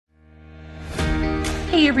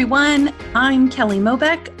Hey everyone, I'm Kelly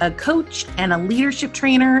Mobeck, a coach and a leadership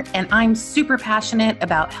trainer, and I'm super passionate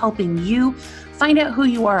about helping you find out who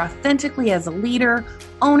you are authentically as a leader,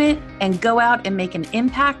 own it, and go out and make an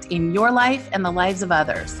impact in your life and the lives of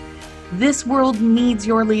others. This world needs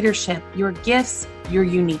your leadership, your gifts, your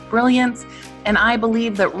unique brilliance, and I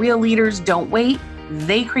believe that real leaders don't wait,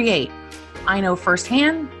 they create. I know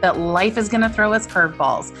firsthand that life is going to throw us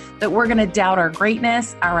curveballs, that we're going to doubt our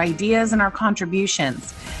greatness, our ideas, and our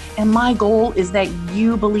contributions. And my goal is that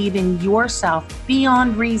you believe in yourself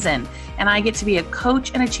beyond reason, and I get to be a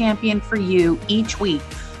coach and a champion for you each week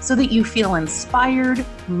so that you feel inspired,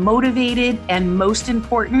 motivated, and most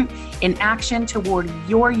important, in action toward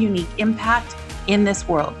your unique impact in this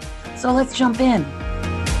world. So let's jump in.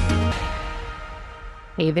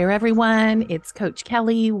 Hey there, everyone. It's Coach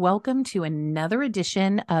Kelly. Welcome to another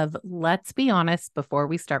edition of Let's Be Honest Before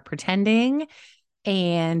We Start Pretending.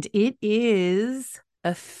 And it is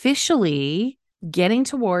officially getting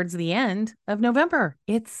towards the end of November.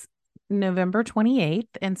 It's November 28th.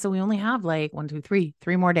 And so we only have three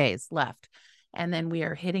more days left. And then we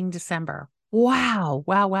are hitting December. Wow.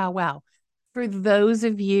 For those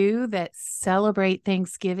of you that celebrate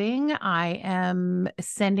Thanksgiving, I am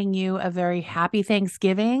sending you a very happy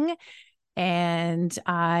Thanksgiving. And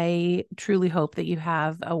I truly hope that you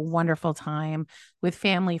have a wonderful time with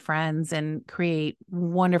family, friends, and create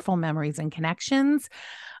wonderful memories and connections.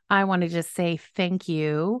 I want to just say thank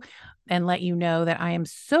you and let you know that I am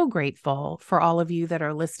so grateful for all of you that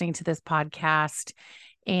are listening to this podcast.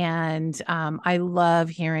 And I love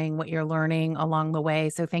hearing what you're learning along the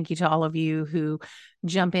way. So thank you to all of you who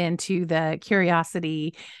jump into the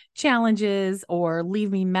curiosity challenges or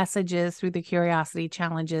leave me messages through the curiosity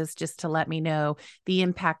challenges just to let me know the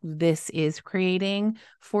impact this is creating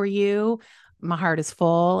for you. My heart is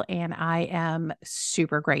full and I am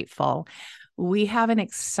super grateful. We have an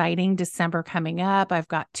exciting December coming up. I've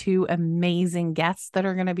got two amazing guests that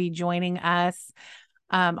are going to be joining us.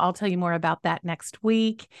 I'll tell you more about that next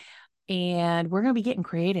week. And we're going to be getting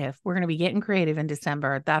creative. We're going to be getting creative in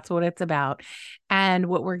December. That's what it's about. And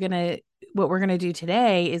what we're going to do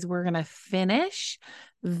today is we're going to finish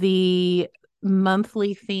the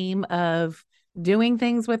monthly theme of doing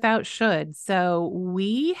things without should. So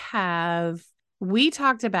we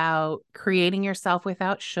talked about creating yourself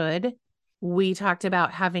without should. We talked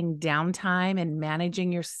about having downtime and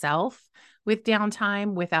managing yourself with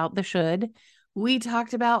downtime without the should. We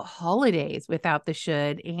talked about holidays without the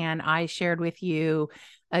should, and I shared with you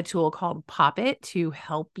a tool called Pop It to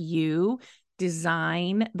help you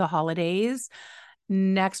design the holidays.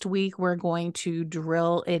 Next week, we're going to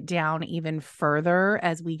drill it down even further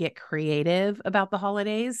as we get creative about the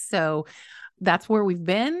holidays. So that's where we've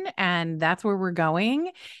been, and that's where we're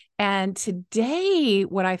going. And today,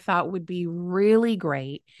 what I thought would be really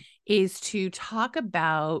great is to talk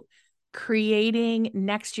about creating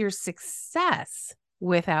next year's success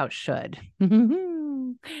without should.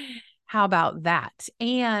 How about that?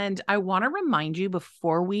 And I want to remind you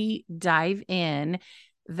before we dive in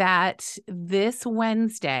that this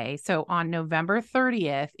Wednesday, so on November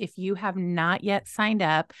 30th, if you have not yet signed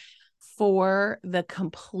up for the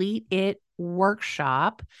Complete It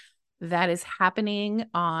workshop, that is happening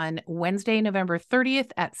on Wednesday, November 30th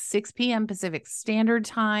at 6 p.m. Pacific Standard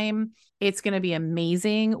Time. It's going to be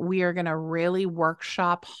amazing. We are going to really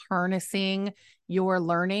workshop harnessing your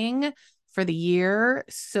learning for the year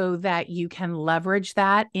so that you can leverage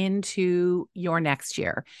that into your next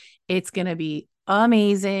year. It's going to be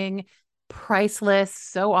amazing, priceless,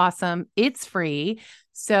 so awesome. It's free.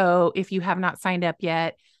 So if you have not signed up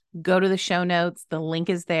yet, go to the show notes. The link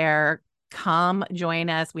is there. Come join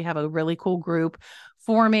us. We have a really cool group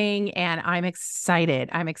forming and I'm excited.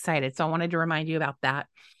 So I wanted to remind you about that.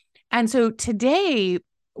 And so today,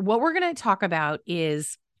 what we're going to talk about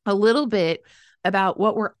is a little bit about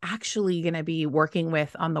what we're actually going to be working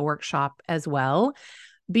with on the workshop as well,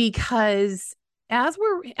 because as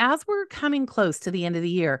we're coming close to the end of the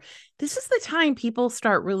year, this is the time people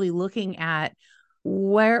start really looking at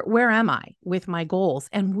where am I with my goals?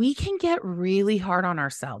 And we can get really hard on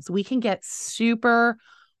ourselves. We can get super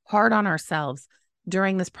hard on ourselves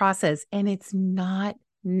during this process, and it's not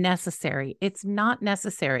necessary. It's not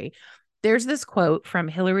necessary. There's this quote from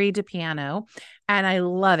Hilary DePiano, and I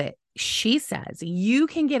love it. She says, you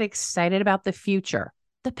can get excited about the future.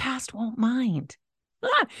 The past won't mind.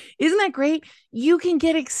 Isn't that great? You can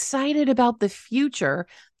get excited about the future.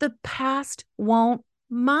 The past won't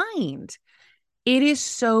mind. It is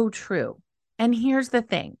so true. And here's the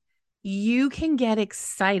thing. You can get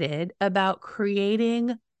excited about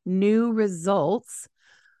creating new results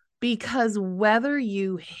because whether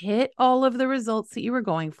you hit all of the results that you were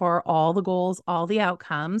going for, all the goals, all the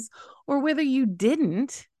outcomes, or whether you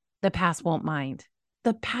didn't, the past won't mind.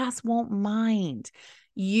 The past won't mind.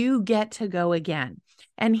 You get to go again.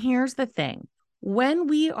 And here's the thing. When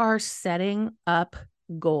we are setting up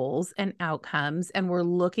goals and outcomes and we're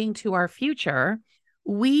looking to our future,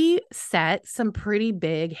 we set some pretty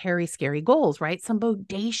big, hairy, scary goals, right? Some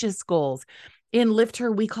bodacious goals. In Lift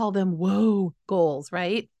Her, we call them whoa goals,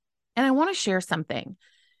 right? And I want to share something.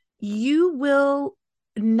 You will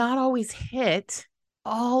not always hit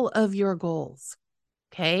all of your goals.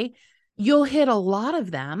 Okay. You'll hit a lot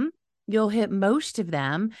of them. You'll hit most of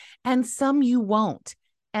them, and some you won't.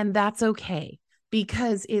 And that's okay,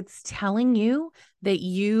 because it's telling you that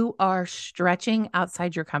you are stretching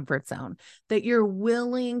outside your comfort zone, that you're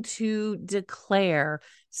willing to declare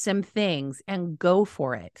some things and go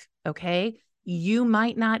for it. Okay. You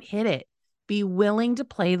might not hit it. Be willing to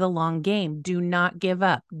play the long game. Do not give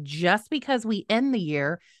up. Just because we end the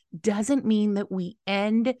year doesn't mean that we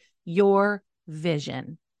end your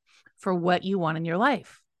vision for what you want in your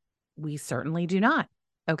life. We certainly do not.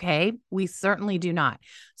 Okay. We certainly do not.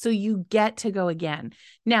 So you get to go again.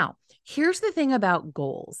 Now, here's the thing about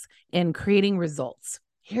goals and creating results.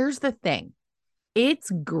 Here's the thing.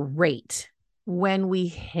 It's great when we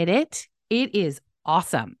hit it. It is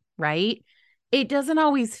awesome, right? It doesn't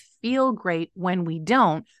always feel great when we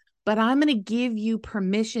don't, but I'm going to give you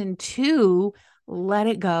permission to let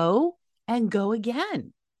it go and go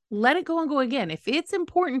again. Let it go and go again. If it's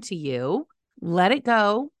important to you, let it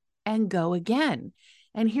go and go again.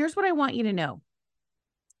 And here's what I want you to know.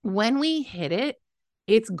 When we hit it,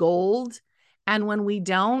 it's gold. And when we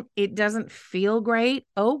don't, it doesn't feel great.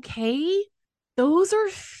 Okay. Those are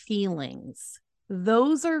feelings.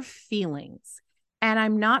 Those are feelings. And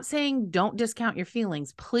I'm not saying don't discount your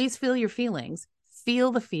feelings. Please feel your feelings.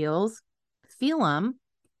 Feel the feels, feel them,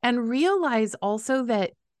 and realize also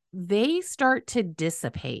that they start to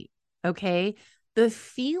dissipate. Okay. The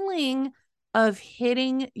feeling of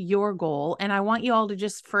hitting your goal, and I want you all to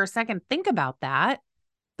just for a second think about that.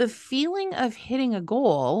 The feeling of hitting a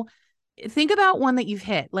goal, think about one that you've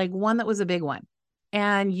hit, like one that was a big one,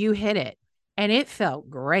 and you hit it and it felt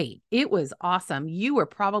great. It was awesome. You were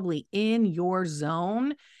probably in your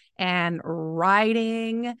zone and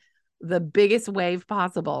riding the biggest wave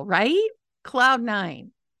possible, right? Cloud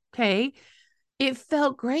nine. Okay. It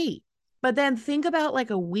felt great. But then think about like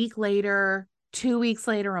a week later, 2 weeks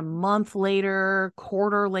later, a month later,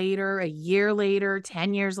 quarter later, a year later,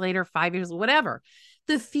 10 years later, 5 years, whatever.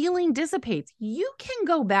 The feeling dissipates. You can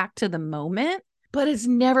go back to the moment, but it's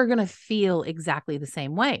never going to feel exactly the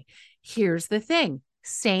same way. Here's the thing.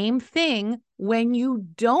 Same thing when you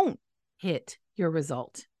don't hit your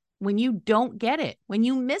result, when you don't get it, when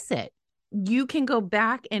you miss it. You can go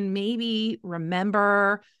back and maybe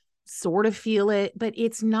remember, sort of feel it, but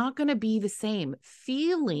it's not going to be the same.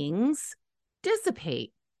 Feelings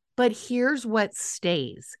dissipate, but here's what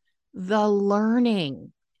stays: the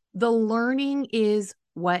learning. The learning is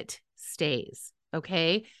what stays.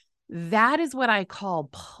 Okay. That is what I call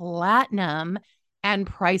platinum and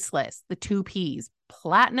priceless, the 2 P's,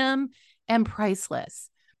 platinum and priceless.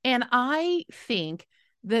 And I think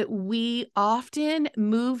that we often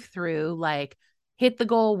move through like, hit the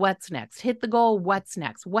goal, what's next? Hit the goal, what's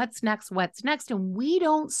next? What's next? What's next? And we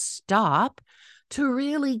don't stop to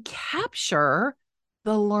really capture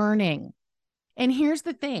the learning. And here's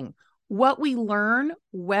the thing. What we learn,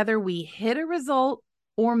 whether we hit a result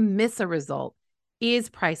or miss a result, is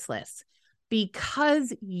priceless,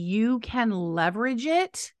 because you can leverage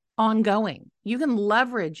it ongoing. You can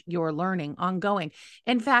leverage your learning ongoing.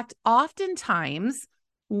 In fact, oftentimes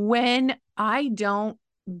when I don't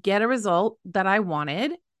get a result that I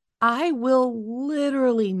wanted, I will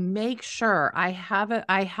literally make sure I have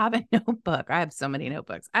a notebook. I have so many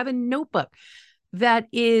notebooks. I have a notebook that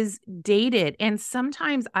is dated. And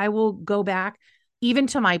sometimes I will go back even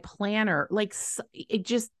to my planner. Like it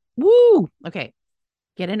just, woo. Okay.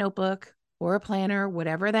 Get a notebook or a planner,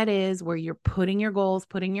 whatever that is, where you're putting your goals,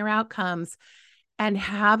 putting your outcomes, and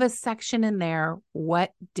have a section in there.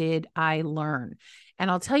 What did I learn?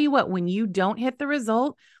 And I'll tell you what, when you don't hit the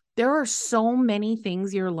result, there are so many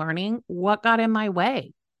things you're learning. What got in my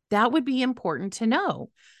way? That would be important to know,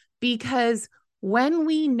 because when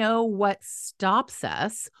we know what stops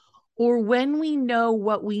us, or when we know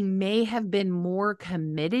what we may have been more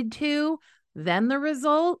committed to than the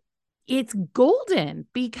result, it's golden,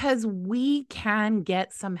 because we can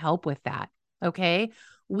get some help with that. Okay.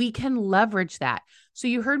 We can leverage that. So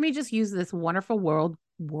you heard me just use this wonderful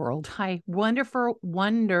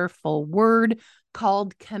wonderful word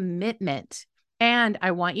called commitment. And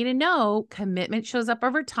I want you to know commitment shows up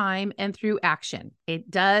over time and through action. It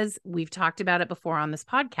does. We've talked about it before on this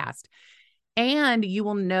podcast. And you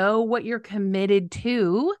will know what you're committed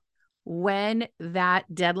to when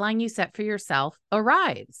that deadline you set for yourself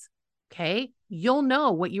arrives. Okay. You'll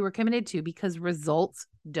know what you were committed to because results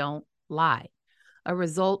don't lie. A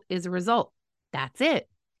result is a result. That's it.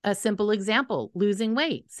 A simple example, losing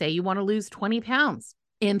weight. Say you want to lose 20 pounds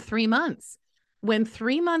in 3 months. When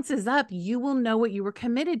 3 months is up, you will know what you were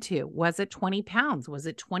committed to. Was it 20 pounds? Was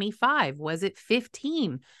it 25? Was it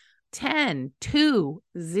 15, 10, 2,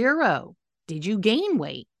 0? Did you gain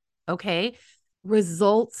weight? Okay.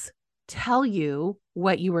 Results tell you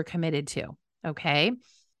what you were committed to. Okay.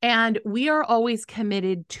 And we are always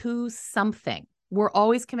committed to something. We're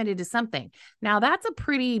always committed to something. Now, that's a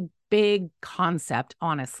pretty big concept,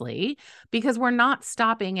 honestly, because we're not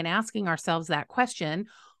stopping and asking ourselves that question.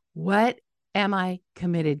 What am I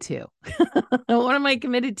committed to? What am I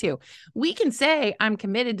committed to? We can say I'm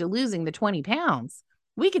committed to losing the 20 pounds.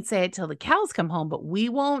 We could say it till the cows come home, but we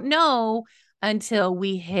won't know until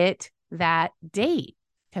we hit that date.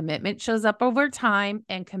 Commitment shows up over time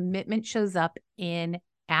and commitment shows up in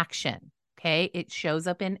action. Okay. It shows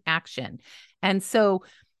up in action. And so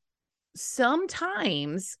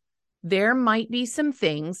sometimes there might be some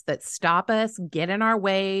things that stop us, get in our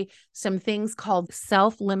way, some things called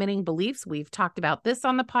self-limiting beliefs. We've talked about this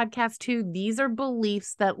on the podcast too. These are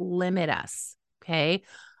beliefs that limit us. Okay.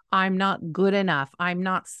 I'm not good enough. I'm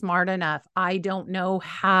not smart enough. I don't know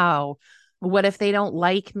how. What if they don't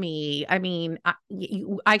like me? I mean,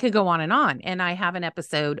 I could go on. And I have an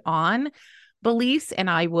episode on beliefs and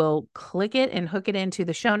I will click it and hook it into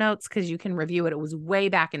the show notes because you can review it. It was way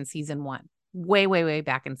back in season 1, way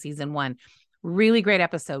back in season 1. Really great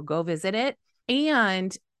episode. Go visit it.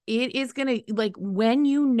 And it is going to, like, when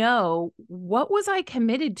you know what was I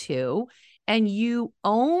committed to and you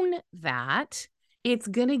own that, it's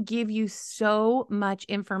going to give you so much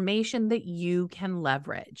information that you can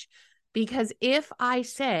leverage. Because if I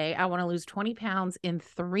say I want to lose 20 pounds in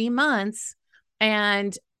 3 months,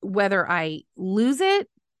 and whether I lose it,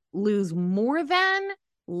 lose more than,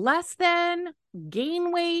 less than,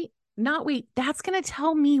 gain weight, not weight, that's going to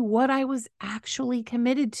tell me what I was actually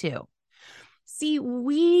committed to. See,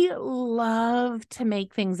 we love to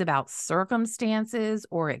make things about circumstances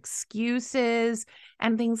or excuses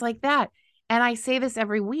and things like that. And I say this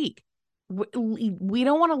every week. We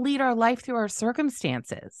don't want to lead our life through our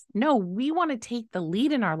circumstances. No, we want to take the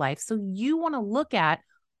lead in our life. So you want to look at,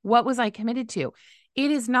 what was I committed to? It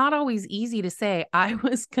is not always easy to say, I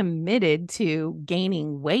was committed to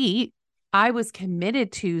gaining weight. I was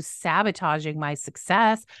committed to sabotaging my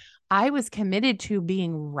success. I was committed to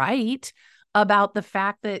being right about the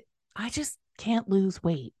fact that I just can't lose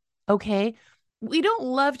weight. Okay. We don't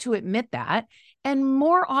love to admit that. And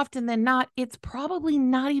more often than not, it's probably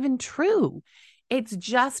not even true. It's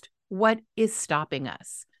just what is stopping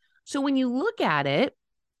us. So when you look at it,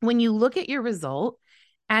 when you look at your result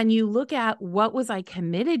and you look at what was I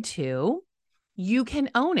committed to, you can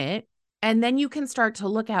own it. And then you can start to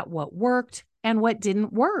look at what worked and what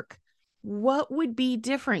didn't work. What would be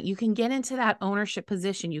different? You can get into that ownership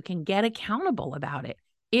position. You can get accountable about it.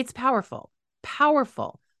 It's powerful,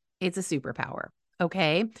 powerful. It's a superpower.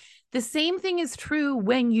 Okay. The same thing is true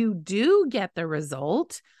when you do get the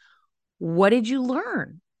result. What did you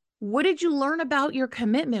learn? What did you learn about your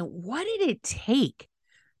commitment? What did it take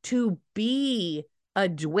to be a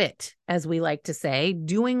DWIT, as we like to say,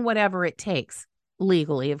 doing whatever it takes,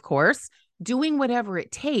 legally, of course, doing whatever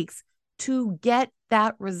it takes to get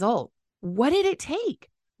that result? What did it take?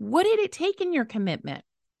 What did it take in your commitment?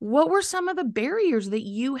 What were some of the barriers that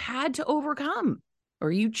you had to overcome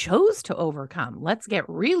or you chose to overcome? Let's get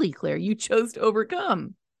really clear. You chose to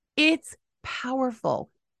overcome. It's powerful,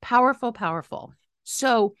 powerful, powerful.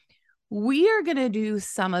 So we are going to do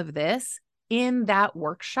some of this in that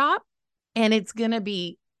workshop, and it's going to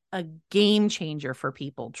be a game changer for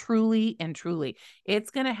people, truly and truly. It's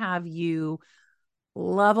going to have you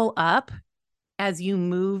level up as you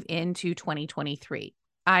move into 2023.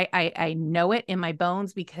 I know it in my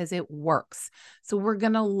bones because it works. So we're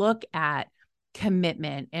going to look at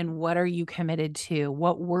commitment and what are you committed to?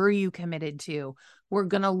 What were you committed to? We're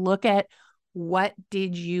going to look at what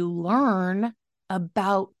did you learn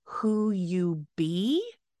about who you be,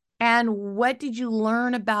 and what did you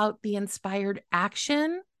learn about the inspired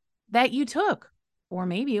action that you took? Or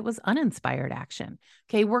maybe it was uninspired action.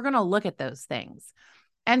 Okay, we're going to look at those things.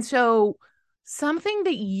 And so something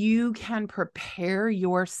that you can prepare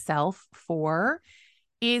yourself for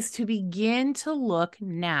is to begin to look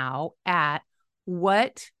now at,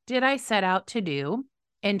 what did I set out to do?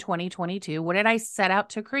 in 2022? What did I set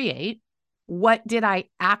out to create? What did I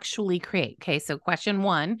actually create? Okay, so question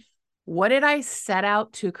 1, what did I set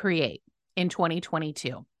out to create in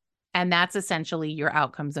 2022? And that's essentially your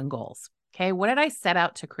outcomes and goals. Okay, what did I set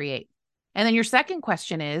out to create? And then your second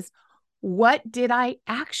question is, what did I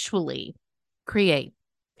actually create?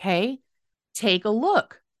 Okay, take a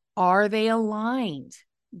look. Are they aligned?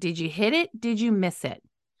 Did you hit it? Did you miss it?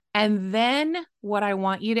 And then what I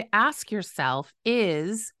want you to ask yourself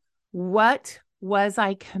is, what was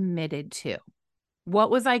I committed to? What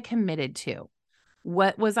was I committed to?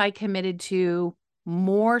 What was I committed to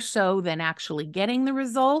more so than actually getting the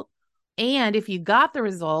result? And if you got the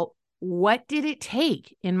result, what did it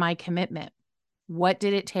take in my commitment? What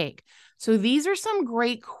did it take? So these are some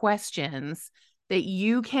great questions that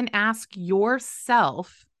you can ask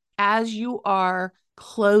yourself as you are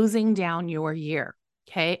closing down your year.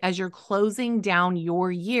 Okay. As you're closing down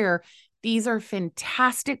your year, these are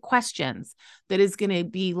fantastic questions that is going to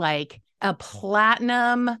be like a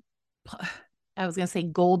platinum, I was going to say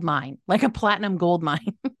gold mine, like a platinum gold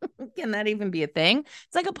mine. Can that even be a thing?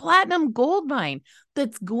 It's like a platinum gold mine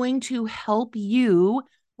that's going to help you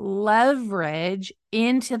leverage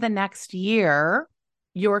into the next year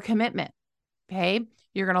your commitment. Okay.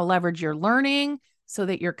 You're going to leverage your learning so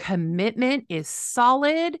that your commitment is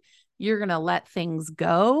solid. You're going to let things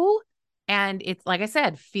go. And it's like I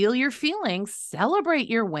said, feel your feelings, celebrate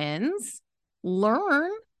your wins, learn,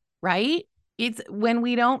 right? It's when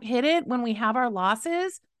we don't hit it, when we have our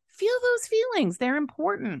losses, feel those feelings. They're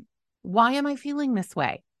important. Why am I feeling this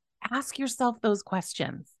way? Ask yourself those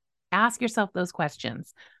questions. Ask yourself those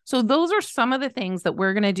questions. So those are some of the things that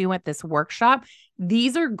we're going to do at this workshop.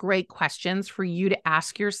 These are great questions for you to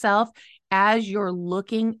ask yourself as you're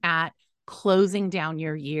looking at closing down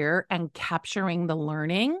your year and capturing the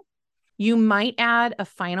learning. You might add a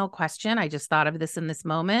final question. I just thought of this in this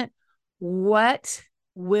moment. What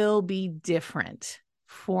will be different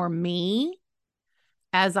for me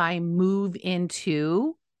as I move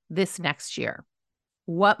into this next year?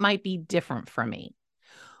 What might be different for me?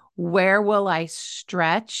 Where will I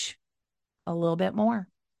stretch a little bit more?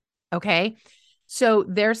 Okay. So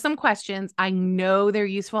there's some questions. I know they're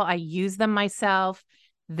useful. I use them myself.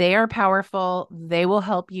 They are powerful. They will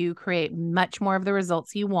help you create much more of the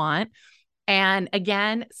results you want. And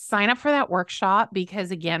again, sign up for that workshop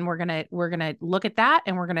because again, we're going to look at that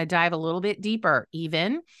and we're going to dive a little bit deeper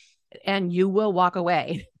even, and you will walk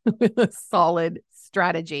away with a solid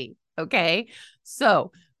strategy. Okay.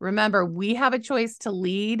 So remember, we have a choice to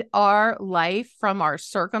lead our life from our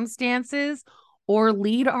circumstances or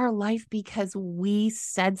lead our life because we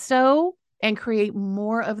said so and create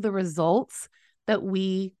more of the results that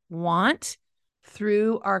we want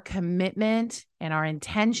through our commitment and our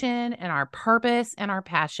intention and our purpose and our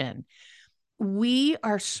passion. We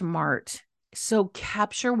are smart. So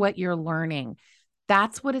capture what you're learning.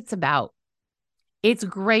 That's what it's about. It's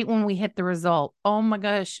great when we hit the result. Oh my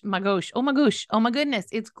gosh, oh my gosh, oh my goodness.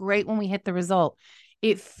 It's great when we hit the result.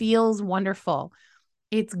 It feels wonderful.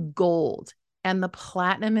 It's gold. And the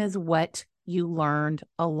platinum is what you learned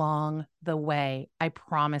along the way. I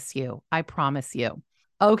promise you. I promise you.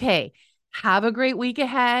 Okay. Have a great week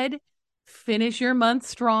ahead. Finish your month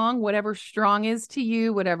strong, whatever strong is to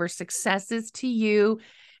you, whatever success is to you.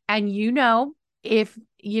 And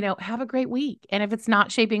have a great week. And if it's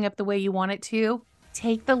not shaping up the way you want it to,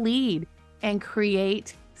 take the lead and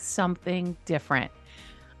create something different.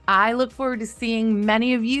 I look forward to seeing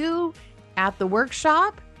many of you at the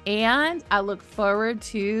workshop, and I look forward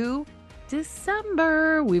to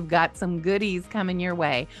December. We've got some goodies coming your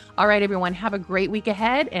way. All right, everyone, have a great week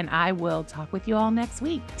ahead, and I will talk with you all next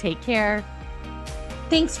week. Take care.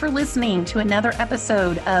 Thanks for listening to another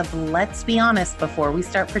episode of Let's Be Honest Before We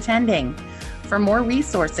Start Pretending. For more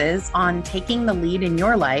resources on taking the lead in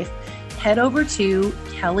your life, head over to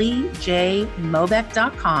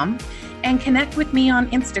kellyjmobeck.com and connect with me on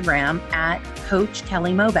Instagram at Coach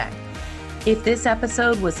Kelly Mobeck. If this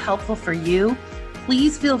episode was helpful for you,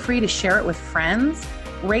 please feel free to share it with friends,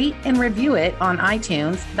 rate and review it on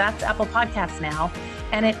iTunes. That's Apple Podcasts now.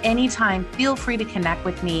 And at any time, feel free to connect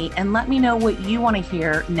with me and let me know what you want to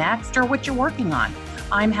hear next or what you're working on.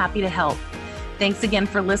 I'm happy to help. Thanks again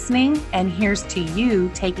for listening, and here's to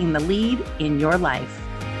you taking the lead in your life.